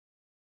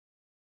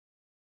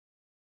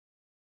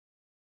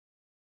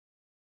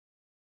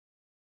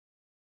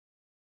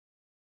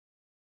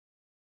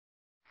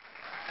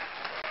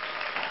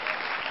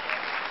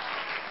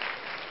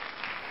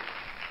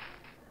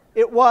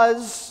It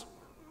was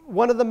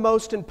one of the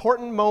most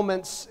important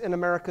moments in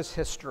America's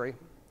history,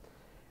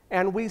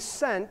 and we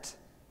sent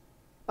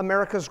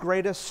America's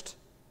greatest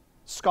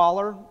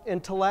scholar,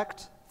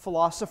 intellect,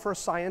 philosopher,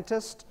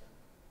 scientist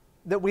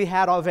that we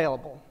had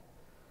available.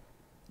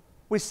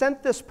 We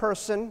sent this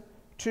person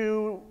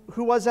to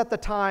who was at the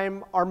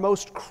time our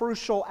most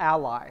crucial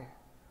ally.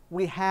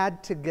 We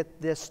had to get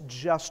this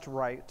just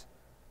right.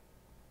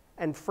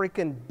 And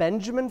freaking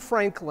Benjamin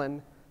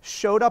Franklin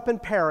showed up in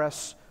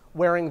Paris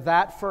wearing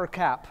that fur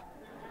cap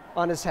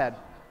on his head.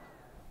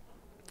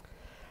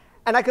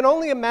 And I can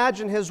only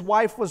imagine his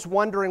wife was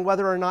wondering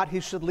whether or not he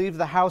should leave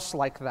the house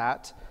like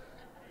that.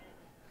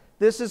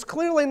 This is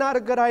clearly not a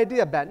good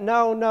idea, Bet.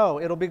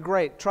 No, it'll be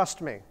great, trust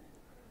me.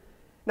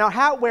 Now,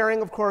 hat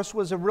wearing, of course,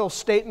 was a real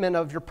statement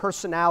of your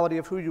personality,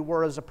 of who you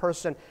were as a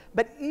person.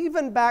 But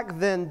even back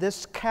then,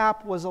 this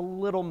cap was a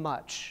little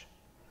much.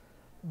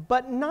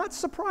 But not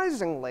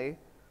surprisingly,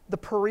 the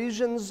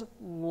Parisians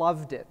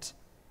loved it.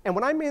 And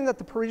when I mean that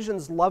the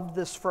Parisians loved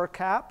this fur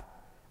cap,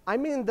 I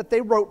mean that they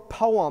wrote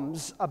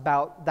poems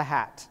about the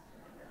hat.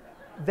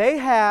 They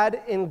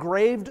had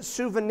engraved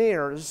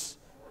souvenirs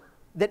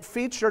that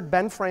featured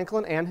Ben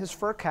Franklin and his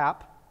fur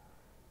cap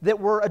that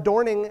were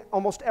adorning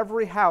almost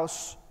every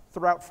house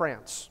throughout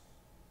France.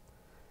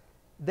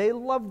 They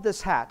loved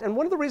this hat. And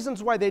one of the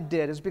reasons why they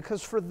did is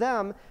because for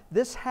them,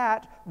 this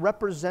hat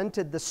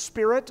represented the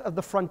spirit of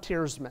the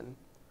frontiersman.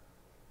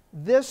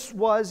 This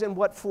was in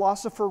what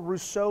philosopher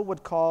Rousseau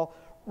would call,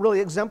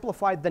 really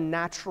exemplified the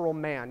natural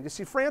man. You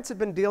see, France had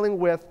been dealing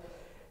with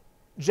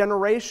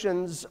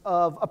generations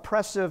of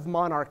oppressive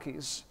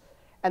monarchies,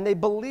 and they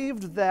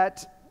believed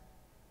that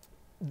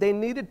they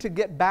needed to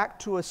get back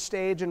to a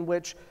stage in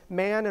which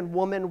man and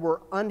woman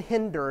were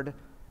unhindered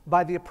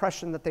by the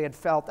oppression that they had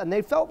felt. And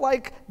they felt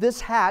like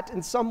this hat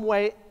in some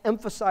way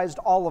emphasized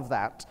all of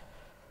that.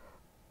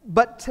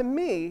 But to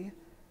me,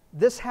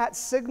 this hat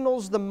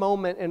signals the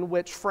moment in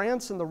which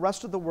France and the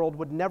rest of the world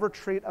would never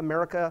treat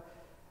America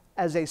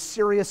as a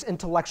serious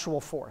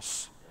intellectual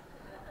force.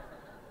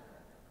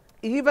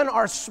 Even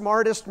our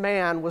smartest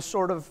man was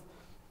sort of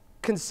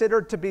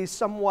considered to be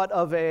somewhat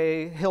of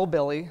a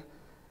hillbilly,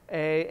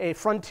 a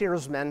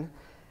frontiersman,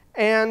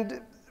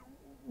 and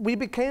we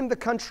became the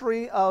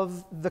country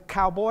of the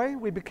cowboy.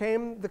 We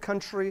became the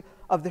country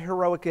of the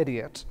heroic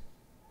idiot.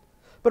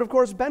 But of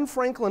course, Ben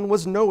Franklin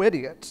was no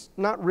idiot,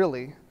 not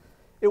really.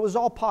 It was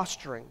all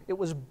posturing. It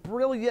was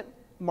brilliant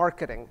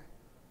marketing,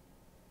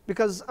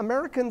 because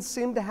Americans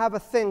seem to have a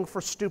thing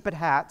for stupid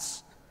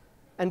hats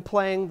and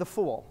playing the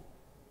fool.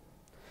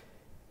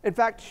 In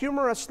fact,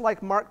 humorists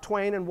like Mark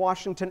Twain and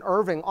Washington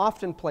Irving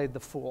often played the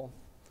fool.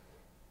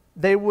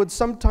 They would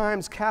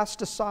sometimes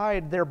cast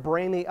aside their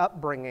brainy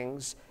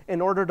upbringings in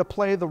order to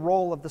play the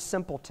role of the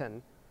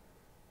simpleton.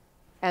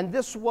 And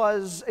this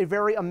was a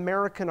very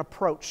American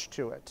approach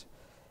to it.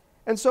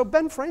 And so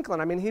Ben Franklin,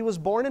 I mean, he was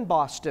born in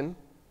Boston.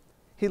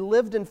 He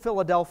lived in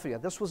Philadelphia.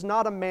 This was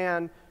not a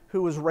man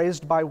who was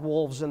raised by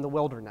wolves in the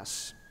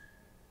wilderness.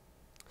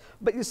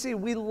 But you see,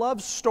 we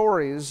love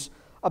stories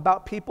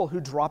about people who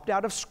dropped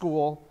out of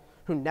school,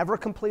 who never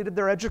completed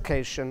their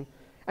education,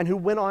 and who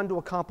went on to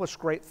accomplish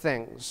great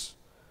things.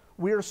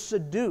 We are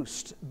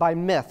seduced by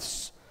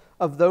myths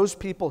of those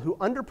people who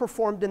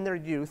underperformed in their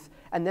youth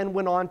and then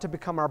went on to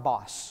become our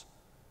boss.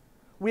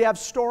 We have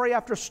story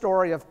after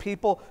story of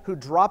people who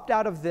dropped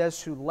out of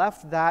this, who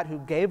left that, who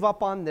gave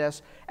up on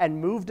this, and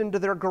moved into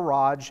their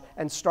garage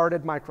and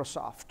started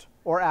Microsoft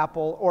or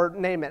Apple or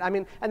name it. I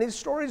mean, and these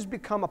stories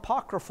become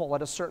apocryphal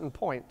at a certain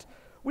point.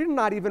 We're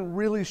not even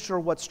really sure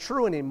what's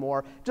true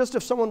anymore. Just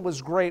if someone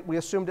was great, we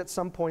assumed at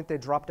some point they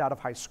dropped out of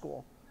high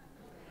school.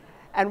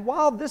 And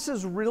while this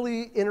is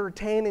really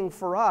entertaining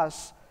for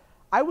us,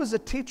 I was a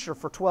teacher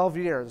for 12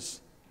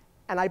 years.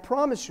 And I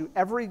promise you,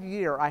 every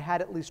year I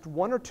had at least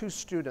one or two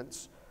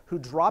students who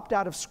dropped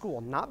out of school,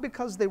 not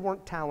because they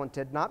weren't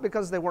talented, not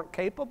because they weren't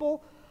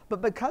capable,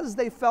 but because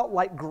they felt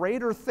like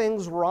greater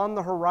things were on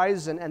the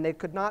horizon and they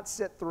could not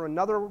sit through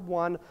another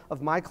one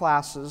of my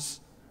classes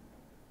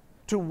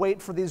to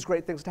wait for these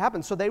great things to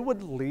happen. So they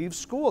would leave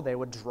school, they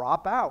would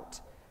drop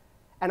out.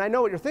 And I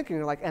know what you're thinking,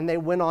 you're like, and they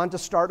went on to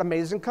start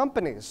amazing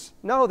companies.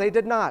 No, they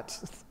did not.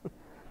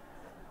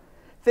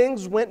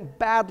 Things went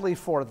badly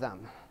for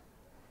them.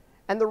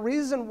 And the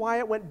reason why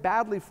it went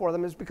badly for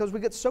them is because we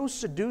get so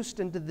seduced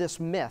into this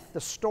myth,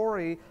 the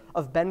story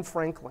of Ben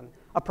Franklin,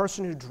 a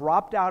person who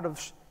dropped out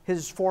of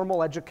his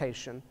formal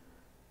education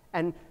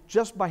and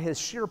just by his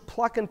sheer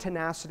pluck and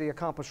tenacity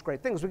accomplished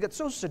great things. We get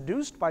so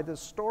seduced by this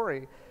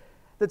story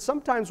that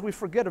sometimes we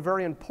forget a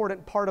very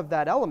important part of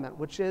that element,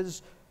 which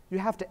is you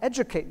have to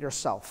educate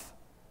yourself.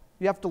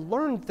 You have to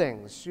learn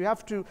things. You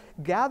have to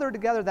gather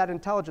together that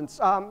intelligence.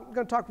 I'm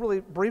going to talk really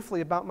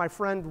briefly about my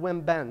friend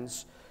Wim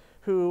Benz,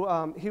 who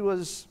he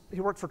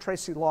worked for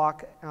Tracy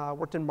Locke,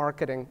 worked in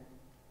marketing,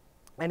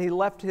 and he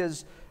left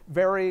his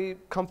very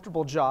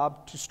comfortable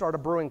job to start a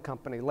brewing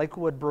company,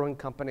 Lakewood Brewing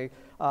Company,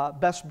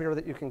 best beer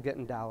that you can get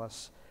in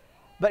Dallas.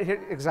 But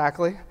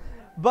exactly.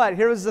 But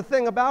here's the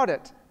thing about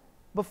it.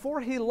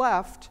 Before he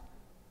left,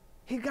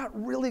 he got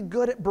really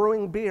good at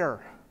brewing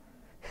beer.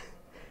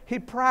 He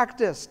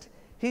practiced.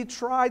 He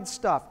tried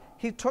stuff.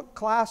 He took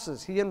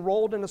classes. He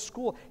enrolled in a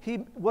school.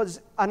 He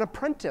was an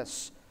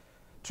apprentice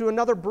to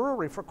another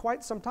brewery for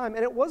quite some time.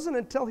 And it wasn't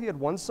until he had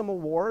won some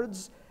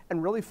awards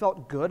and really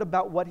felt good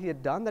about what he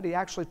had done that he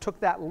actually took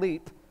that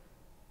leap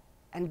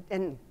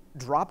and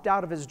dropped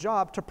out of his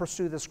job to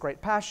pursue this great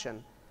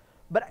passion.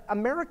 But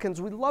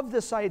Americans, we love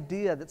this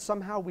idea that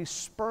somehow we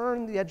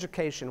spurn the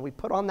education, we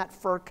put on that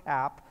fur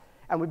cap,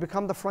 and we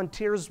become the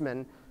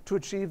frontiersmen to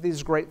achieve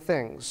these great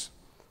things.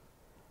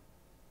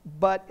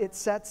 But it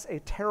sets a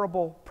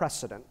terrible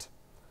precedent.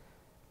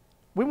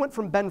 We went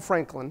from Ben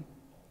Franklin,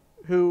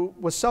 who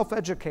was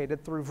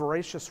self-educated through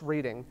voracious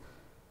reading,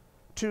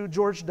 to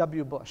George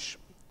W. Bush,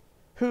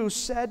 who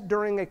said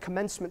during a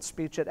commencement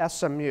speech at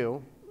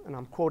SMU, and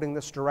I'm quoting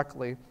this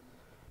directly,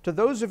 "To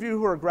those of you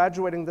who are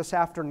graduating this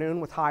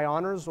afternoon with high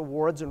honors,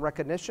 awards, and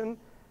recognition,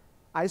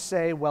 I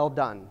say well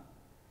done.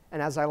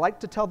 And as I like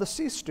to tell the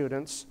C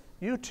students,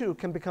 you too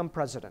can become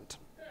president."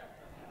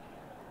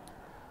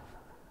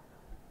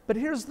 But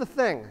here's the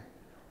thing.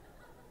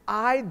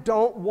 I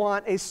don't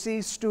want a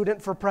C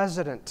student for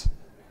president.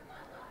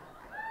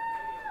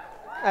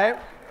 Okay?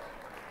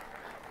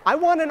 I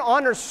want an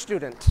honors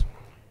student.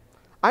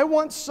 I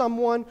want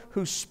someone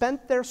who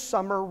spent their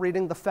summer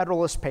reading the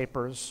Federalist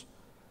Papers.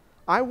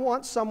 I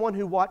want someone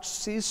who watched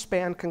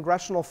C-SPAN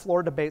congressional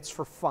floor debates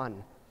for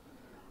fun.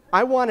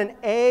 I want an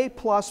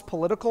A-plus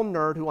political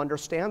nerd who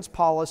understands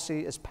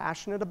policy, is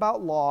passionate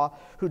about law,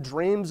 who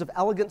dreams of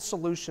elegant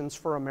solutions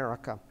for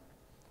America.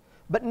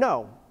 But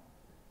no,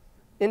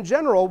 in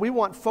general, we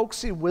want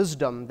folksy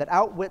wisdom that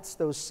outwits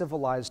those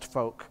civilized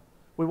folk.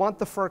 We want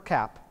the fur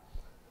cap.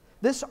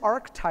 This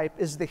archetype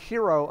is the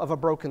hero of a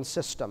broken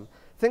system.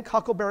 Think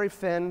Huckleberry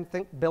Finn,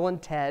 think Bill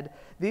and Ted.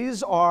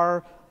 These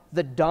are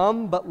the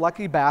dumb but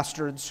lucky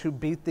bastards who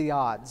beat the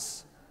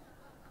odds.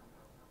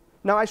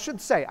 Now, I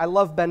should say, I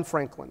love Ben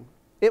Franklin.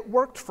 It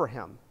worked for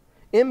him,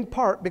 in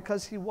part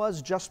because he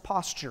was just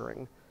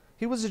posturing.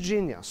 He was a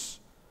genius.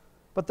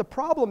 But the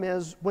problem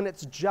is when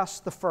it's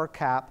just the fur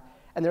cap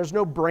and there's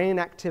no brain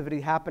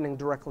activity happening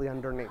directly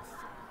underneath.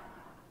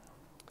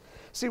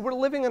 See, we're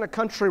living in a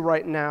country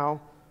right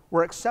now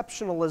where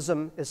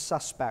exceptionalism is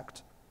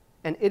suspect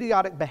and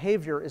idiotic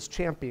behavior is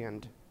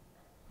championed.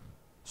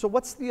 So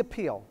what's the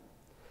appeal?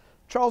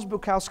 Charles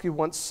Bukowski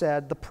once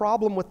said, "The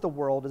problem with the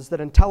world is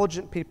that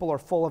intelligent people are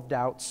full of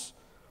doubts,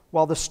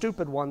 while the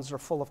stupid ones are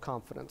full of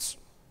confidence."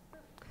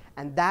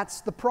 And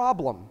that's the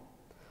problem.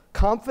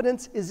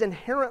 Confidence is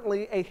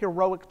inherently a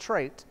heroic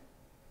trait.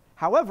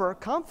 However,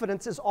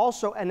 confidence is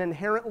also an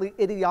inherently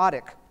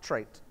idiotic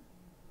trait.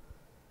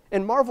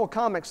 In Marvel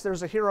Comics,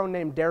 there's a hero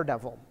named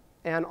Daredevil.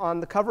 And on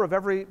the cover of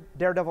every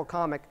Daredevil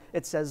comic,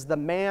 it says, "The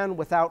man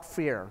without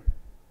fear."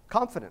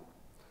 Confident.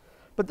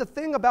 But the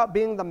thing about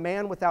being the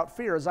man without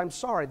fear is, I'm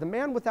sorry, the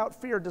man without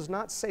fear does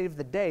not save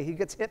the day. He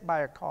gets hit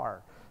by a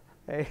car.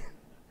 Okay?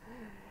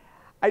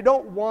 I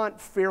don't want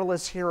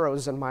fearless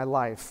heroes in my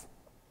life.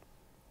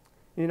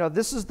 You know,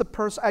 this is the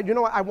person,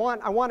 I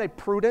want a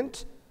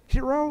prudent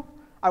hero.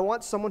 I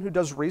want someone who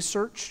does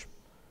research,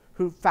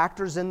 who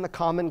factors in the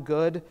common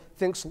good,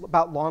 thinks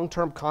about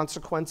long-term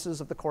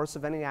consequences of the course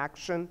of any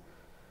action.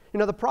 You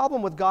know, the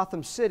problem with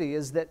Gotham City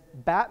is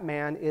that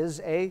Batman is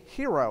a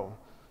hero.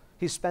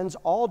 He spends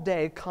all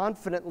day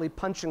confidently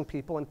punching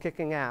people and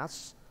kicking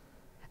ass,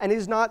 and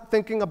he's not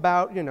thinking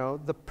about,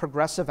 the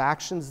progressive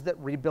actions that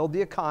rebuild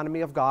the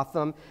economy of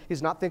Gotham.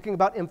 He's not thinking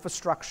about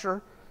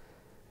infrastructure.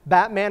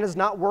 Batman is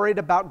not worried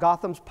about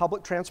Gotham's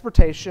public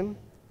transportation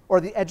or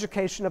the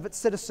education of its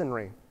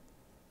citizenry.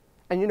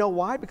 And you know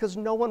why? Because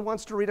no one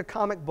wants to read a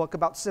comic book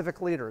about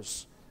civic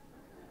leaders.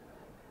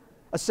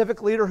 A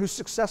civic leader who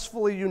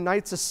successfully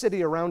unites a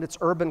city around its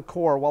urban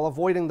core while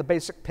avoiding the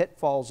basic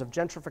pitfalls of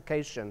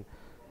gentrification.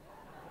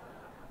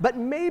 But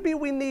maybe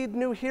we need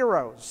new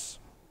heroes.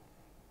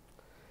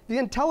 The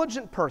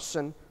intelligent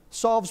person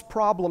solves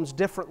problems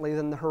differently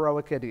than the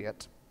heroic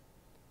idiot.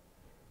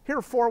 Here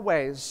are 4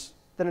 ways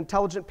that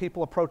intelligent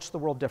people approach the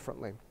world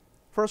differently.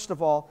 First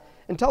of all,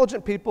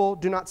 intelligent people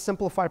do not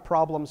simplify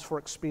problems for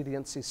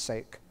expediency's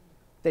sake.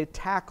 They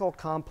tackle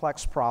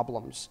complex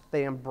problems.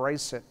 They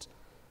embrace it.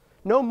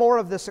 No more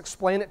of this,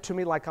 explain it to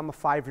me like I'm a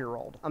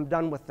 5-year-old. I'm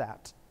done with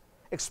that.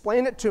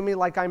 Explain it to me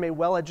like I'm a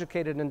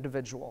well-educated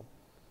individual.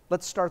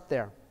 Let's start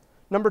there.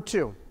 Number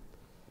 2,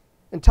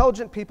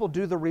 intelligent people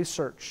do the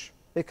research.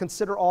 They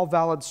consider all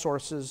valid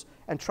sources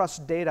and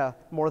trust data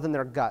more than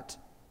their gut.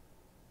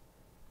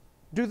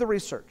 Do the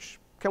research.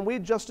 Can we,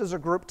 just as a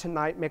group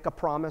tonight, make a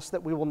promise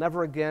that we will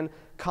never again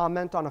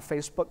comment on a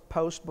Facebook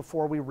post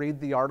before we read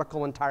the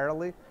article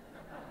entirely?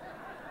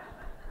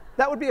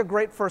 That would be a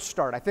great first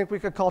start. I think we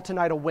could call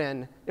tonight a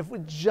win if we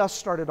just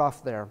started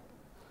off there.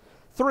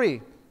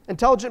 3,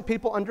 intelligent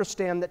people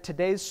understand that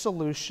today's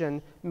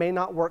solution may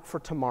not work for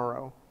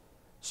tomorrow.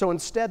 So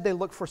instead, they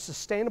look for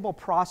sustainable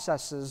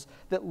processes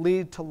that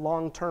lead to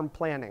long-term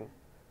planning.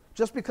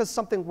 Just because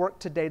something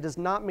worked today does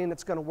not mean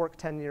it's going to work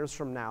 10 years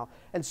from now.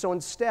 And so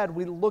instead,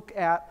 we look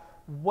at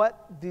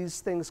what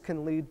these things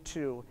can lead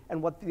to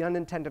and what the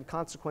unintended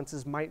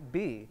consequences might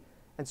be.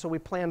 And so we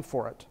plan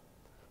for it.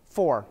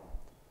 4,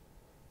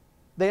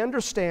 they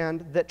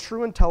understand that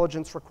true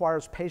intelligence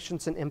requires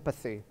patience and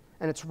empathy,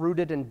 and it's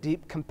rooted in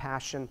deep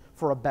compassion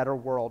for a better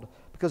world.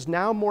 Because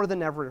now more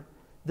than ever,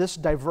 this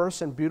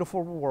diverse and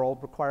beautiful world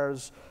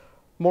requires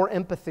more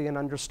empathy and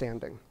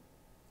understanding.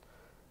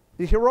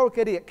 The heroic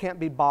idiot can't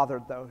be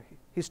bothered, though.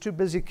 He's too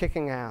busy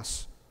kicking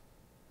ass.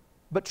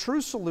 But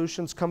true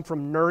solutions come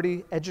from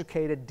nerdy,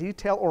 educated,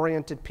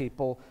 detail-oriented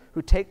people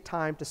who take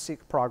time to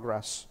seek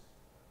progress.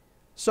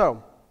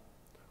 So,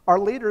 our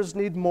leaders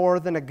need more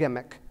than a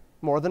gimmick,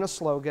 more than a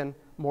slogan,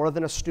 more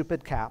than a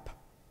stupid cap.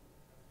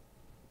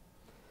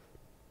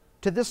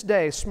 To this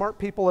day, smart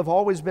people have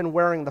always been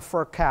wearing the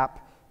fur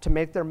cap to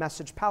make their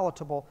message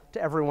palatable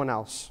to everyone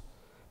else.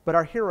 But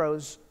our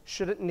heroes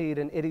shouldn't need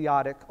an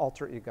idiotic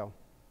alter ego.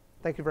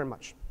 Thank you very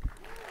much.